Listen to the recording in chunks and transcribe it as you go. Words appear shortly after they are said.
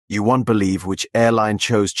You won't believe which airline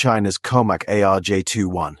chose China's COMAC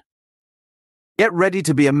ARJ21. Get ready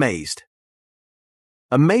to be amazed.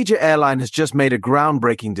 A major airline has just made a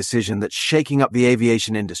groundbreaking decision that's shaking up the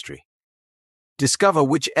aviation industry. Discover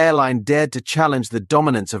which airline dared to challenge the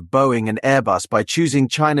dominance of Boeing and Airbus by choosing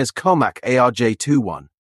China's COMAC ARJ21.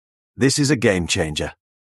 This is a game changer.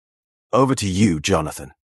 Over to you,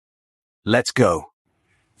 Jonathan. Let's go.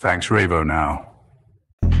 Thanks, Revo now.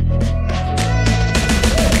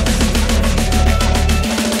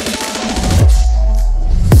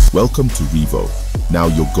 Welcome to Revo, now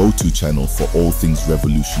your go-to channel for all things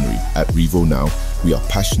revolutionary. At Revo Now, we are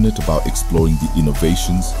passionate about exploring the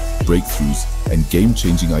innovations, breakthroughs, and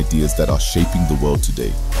game-changing ideas that are shaping the world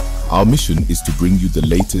today. Our mission is to bring you the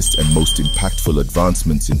latest and most impactful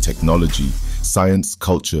advancements in technology, science,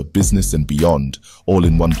 culture, business, and beyond, all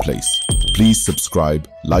in one place. Please subscribe,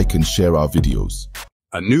 like, and share our videos.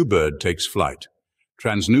 A new bird takes flight.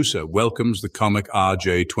 Transnusa welcomes the COMAC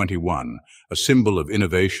ARJ21, a symbol of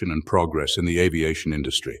innovation and progress in the aviation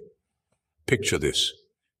industry. Picture this.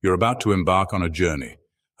 You're about to embark on a journey,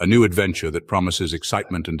 a new adventure that promises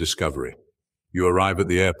excitement and discovery. You arrive at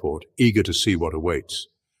the airport, eager to see what awaits.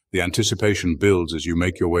 The anticipation builds as you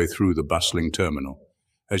make your way through the bustling terminal.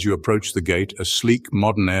 As you approach the gate, a sleek,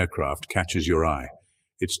 modern aircraft catches your eye.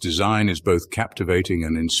 Its design is both captivating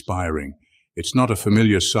and inspiring. It's not a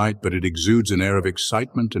familiar sight, but it exudes an air of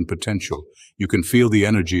excitement and potential. You can feel the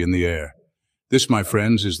energy in the air. This, my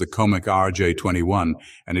friends, is the COMAC ARJ21,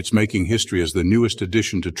 and it's making history as the newest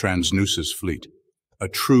addition to Transnusa's fleet. A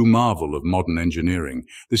true marvel of modern engineering.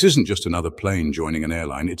 This isn't just another plane joining an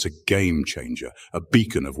airline, it's a game changer, a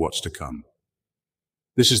beacon of what's to come.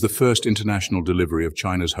 This is the first international delivery of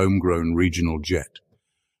China's homegrown regional jet,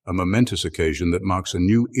 a momentous occasion that marks a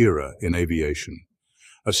new era in aviation.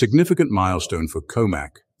 A significant milestone for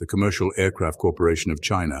COMAC, the Commercial Aircraft Corporation of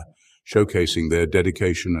China, showcasing their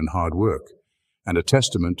dedication and hard work, and a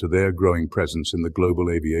testament to their growing presence in the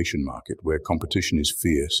global aviation market, where competition is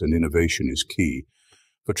fierce and innovation is key.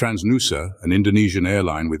 For Transnusa, an Indonesian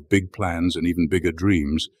airline with big plans and even bigger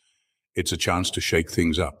dreams, it's a chance to shake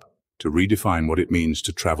things up, to redefine what it means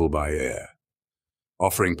to travel by air.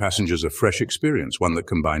 Offering passengers a fresh experience, one that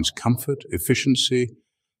combines comfort, efficiency,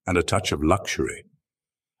 and a touch of luxury.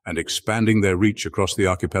 And expanding their reach across the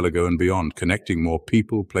archipelago and beyond, connecting more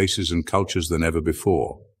people, places, and cultures than ever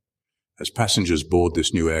before. As passengers board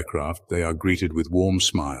this new aircraft, they are greeted with warm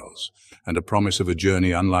smiles and a promise of a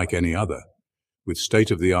journey unlike any other. With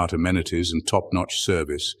state-of-the-art amenities and top-notch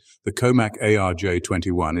service, the COMAC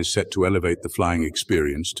ARJ21 is set to elevate the flying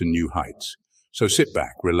experience to new heights. So sit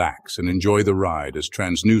back, relax, and enjoy the ride as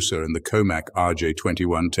Transnusa and the COMAC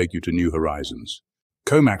ARJ21 take you to new horizons.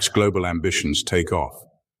 COMAC's global ambitions take off.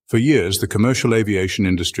 For years, the commercial aviation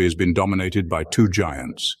industry has been dominated by two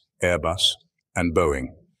giants, Airbus and Boeing.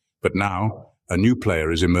 But now, a new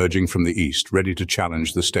player is emerging from the east, ready to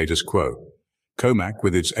challenge the status quo. COMAC,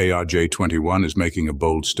 with its ARJ21, is making a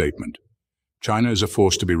bold statement. China is a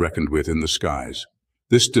force to be reckoned with in the skies.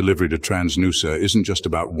 This delivery to Transnusa isn't just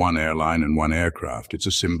about one airline and one aircraft. It's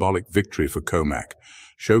a symbolic victory for COMAC,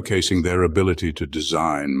 showcasing their ability to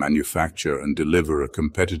design, manufacture, and deliver a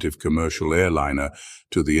competitive commercial airliner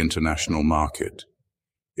to the international market.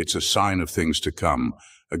 It's a sign of things to come,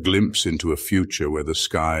 a glimpse into a future where the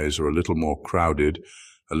skies are a little more crowded,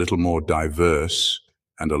 a little more diverse,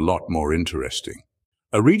 and a lot more interesting.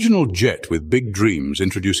 A regional jet with big dreams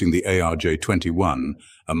introducing the ARJ21,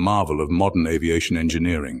 a marvel of modern aviation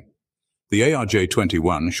engineering. The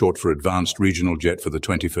ARJ21, short for Advanced Regional Jet for the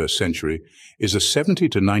 21st Century, is a 70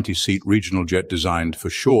 to 90-seat regional jet designed for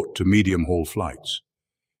short to medium-haul flights.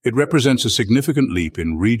 It represents a significant leap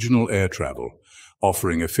in regional air travel,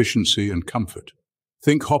 offering efficiency and comfort.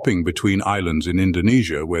 Think hopping between islands in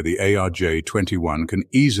Indonesia, where the ARJ21 can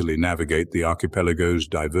easily navigate the archipelago's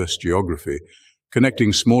diverse geography,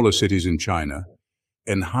 connecting smaller cities in China,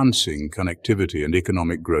 enhancing connectivity and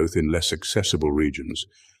economic growth in less accessible regions,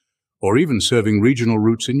 or even serving regional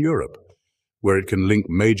routes in Europe, where it can link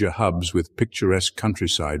major hubs with picturesque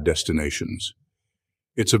countryside destinations.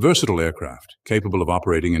 It's a versatile aircraft, capable of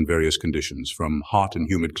operating in various conditions, from hot and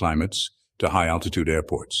humid climates to high-altitude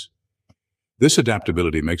airports. This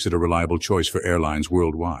adaptability makes it a reliable choice for airlines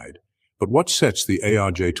worldwide. But what sets the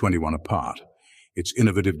ARJ21 apart? Its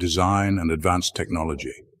innovative design and advanced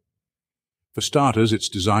technology. For starters, it's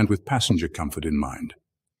designed with passenger comfort in mind.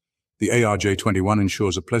 The ARJ21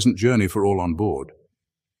 ensures a pleasant journey for all on board.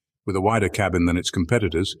 With a wider cabin than its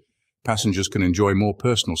competitors, passengers can enjoy more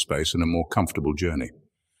personal space and a more comfortable journey.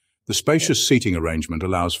 The spacious seating arrangement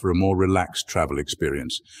allows for a more relaxed travel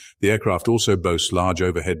experience. The aircraft also boasts large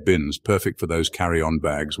overhead bins, perfect for those carry-on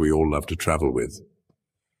bags we all love to travel with.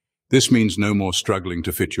 This means no more struggling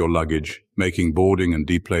to fit your luggage, making boarding and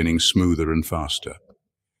deplaning smoother and faster.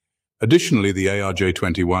 Additionally, the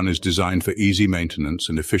ARJ21 is designed for easy maintenance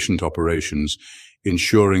and efficient operations,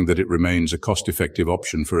 ensuring that it remains a cost-effective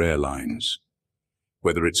option for airlines.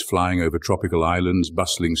 Whether it's flying over tropical islands,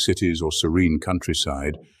 bustling cities, or serene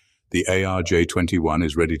countryside, the ARJ21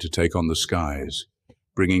 is ready to take on the skies,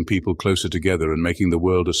 bringing people closer together and making the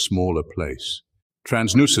world a smaller place.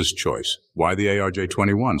 Transnusa's choice. Why the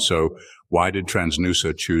ARJ21? So, why did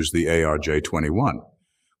Transnusa choose the ARJ21?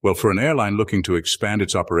 Well, for an airline looking to expand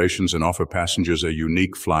its operations and offer passengers a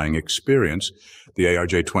unique flying experience, the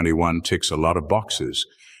ARJ21 ticks a lot of boxes.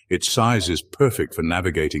 Its size is perfect for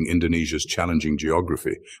navigating Indonesia's challenging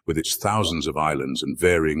geography, with its thousands of islands and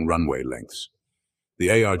varying runway lengths. The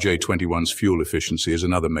ARJ21's fuel efficiency is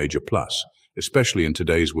another major plus, especially in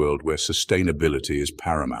today's world where sustainability is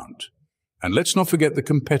paramount. And let's not forget the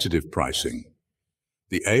competitive pricing.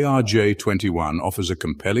 The ARJ21 offers a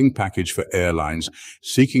compelling package for airlines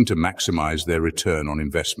seeking to maximize their return on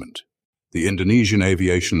investment. The Indonesian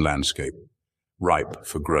aviation landscape, ripe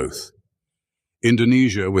for growth.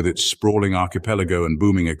 Indonesia, with its sprawling archipelago and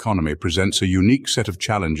booming economy, presents a unique set of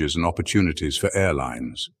challenges and opportunities for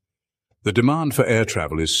airlines. The demand for air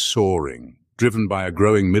travel is soaring, driven by a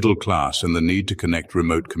growing middle class and the need to connect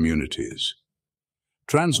remote communities.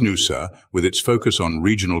 Transnusa, with its focus on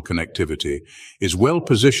regional connectivity, is well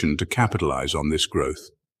positioned to capitalize on this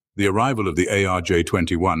growth. The arrival of the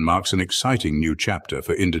ARJ21 marks an exciting new chapter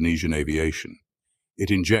for Indonesian aviation.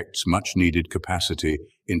 It injects much-needed capacity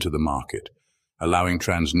into the market, allowing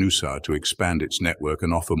Transnusa to expand its network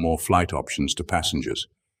and offer more flight options to passengers.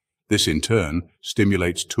 This, in turn,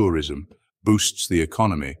 stimulates tourism, boosts the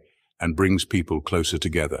economy, and brings people closer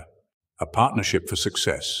together. A partnership for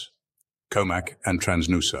success. COMAC and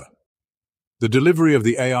Transnusa. The delivery of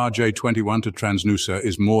the ARJ21 to Transnusa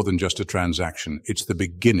is more than just a transaction. It's the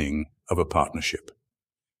beginning of a partnership.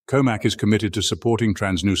 COMAC is committed to supporting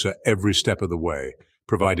Transnusa every step of the way,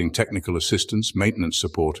 providing technical assistance, maintenance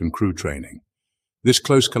support, and crew training. This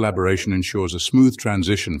close collaboration ensures a smooth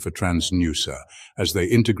transition for Transnusa as they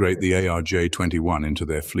integrate the ARJ21 into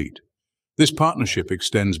their fleet. This partnership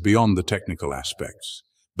extends beyond the technical aspects.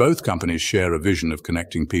 Both companies share a vision of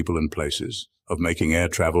connecting people and places, of making air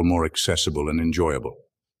travel more accessible and enjoyable.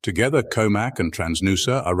 Together, COMAC and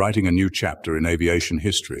Transnusa are writing a new chapter in aviation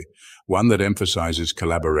history, one that emphasizes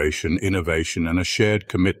collaboration, innovation, and a shared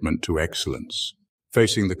commitment to excellence.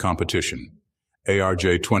 Facing the competition.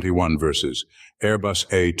 ARJ21 versus Airbus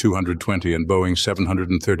A220 and Boeing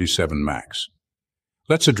 737 MAX.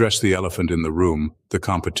 Let's address the elephant in the room, the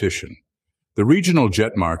competition. The regional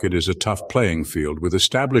jet market is a tough playing field with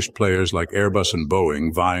established players like Airbus and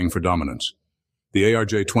Boeing vying for dominance. The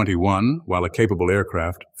ARJ21, while a capable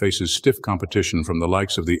aircraft, faces stiff competition from the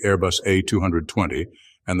likes of the Airbus A220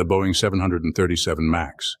 and the Boeing 737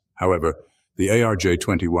 MAX. However, the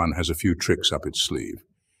ARJ21 has a few tricks up its sleeve.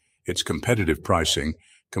 Its competitive pricing,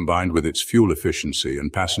 combined with its fuel efficiency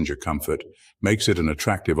and passenger comfort, makes it an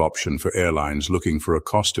attractive option for airlines looking for a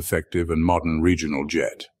cost-effective and modern regional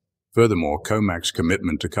jet. Furthermore, COMAC's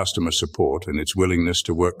commitment to customer support and its willingness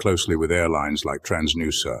to work closely with airlines like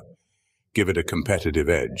Transnusa give it a competitive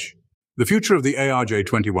edge. The future of the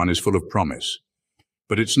ARJ21 is full of promise,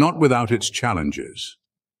 but it's not without its challenges.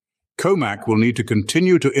 COMAC will need to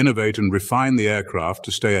continue to innovate and refine the aircraft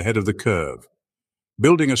to stay ahead of the curve.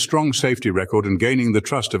 Building a strong safety record and gaining the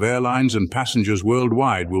trust of airlines and passengers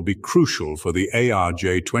worldwide will be crucial for the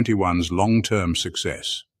ARJ21's long-term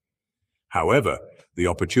success. However, the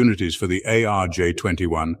opportunities for the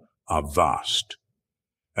ARJ21 are vast.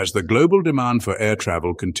 As the global demand for air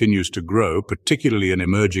travel continues to grow, particularly in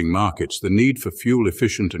emerging markets, the need for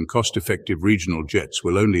fuel-efficient and cost-effective regional jets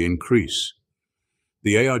will only increase.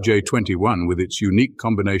 The ARJ21, with its unique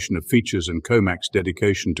combination of features and COMAC's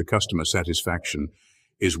dedication to customer satisfaction,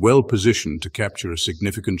 is well positioned to capture a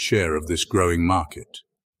significant share of this growing market.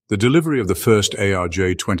 The delivery of the first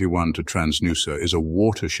ARJ21 to Transnusa is a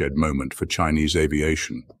watershed moment for Chinese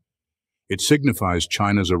aviation. It signifies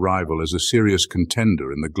China's arrival as a serious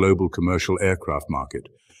contender in the global commercial aircraft market,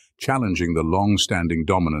 challenging the long-standing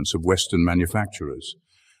dominance of Western manufacturers.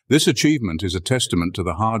 This achievement is a testament to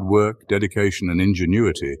the hard work, dedication, and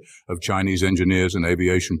ingenuity of Chinese engineers and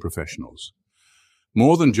aviation professionals.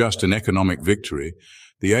 More than just an economic victory,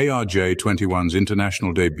 the ARJ21's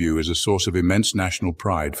international debut is a source of immense national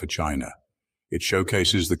pride for China. It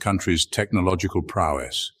showcases the country's technological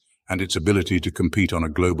prowess and its ability to compete on a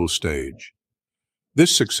global stage.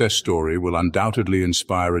 This success story will undoubtedly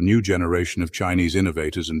inspire a new generation of Chinese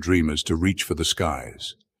innovators and dreamers to reach for the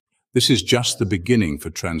skies. This is just the beginning for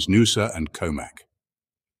Transnusa and COMAC.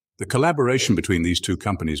 The collaboration between these two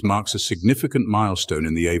companies marks a significant milestone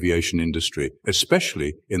in the aviation industry,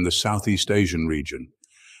 especially in the Southeast Asian region.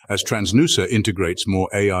 As Transnusa integrates more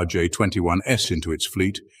ARJ21s into its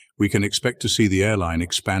fleet, we can expect to see the airline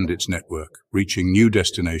expand its network, reaching new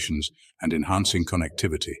destinations and enhancing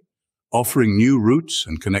connectivity. Offering new routes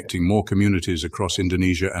and connecting more communities across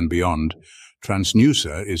Indonesia and beyond,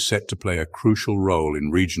 Transnusa is set to play a crucial role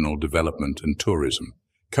in regional development and tourism.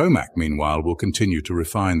 COMAC, meanwhile, will continue to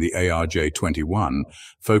refine the ARJ21,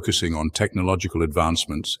 focusing on technological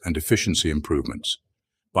advancements and efficiency improvements.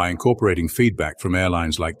 By incorporating feedback from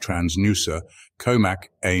airlines like Transnusa, COMAC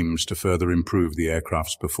aims to further improve the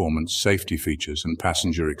aircraft's performance, safety features, and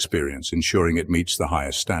passenger experience, ensuring it meets the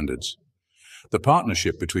highest standards. The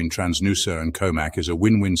partnership between Transnusa and COMAC is a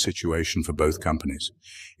win-win situation for both companies.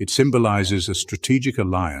 It symbolizes a strategic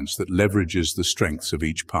alliance that leverages the strengths of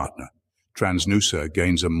each partner. Transnusa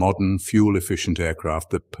gains a modern, fuel-efficient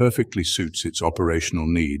aircraft that perfectly suits its operational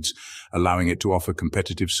needs, allowing it to offer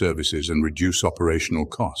competitive services and reduce operational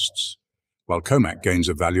costs, while COMAC gains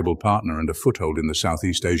a valuable partner and a foothold in the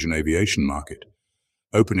Southeast Asian aviation market,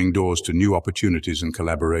 opening doors to new opportunities and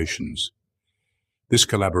collaborations. This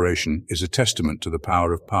collaboration is a testament to the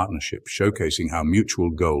power of partnership, showcasing how mutual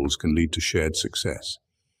goals can lead to shared success.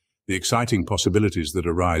 The exciting possibilities that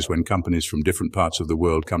arise when companies from different parts of the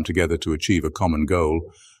world come together to achieve a common goal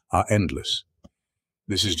are endless.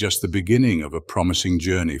 This is just the beginning of a promising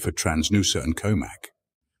journey for Transnusa and COMAC.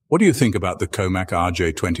 What do you think about the COMAC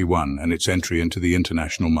ARJ21 and its entry into the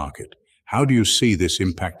international market? How do you see this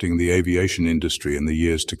impacting the aviation industry in the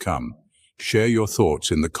years to come? Share your thoughts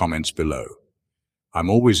in the comments below. I'm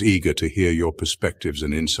always eager to hear your perspectives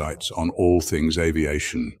and insights on all things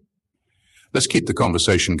aviation. Let's keep the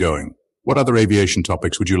conversation going. What other aviation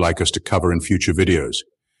topics would you like us to cover in future videos?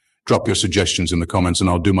 Drop your suggestions in the comments and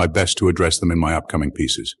I'll do my best to address them in my upcoming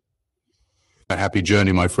pieces. A happy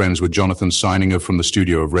journey, my friends, with Jonathan signing off from the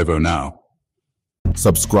studio of Revo Now.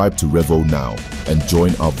 Subscribe to Revo Now and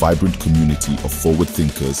join our vibrant community of forward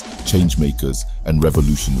thinkers, change makers, and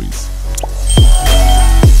revolutionaries.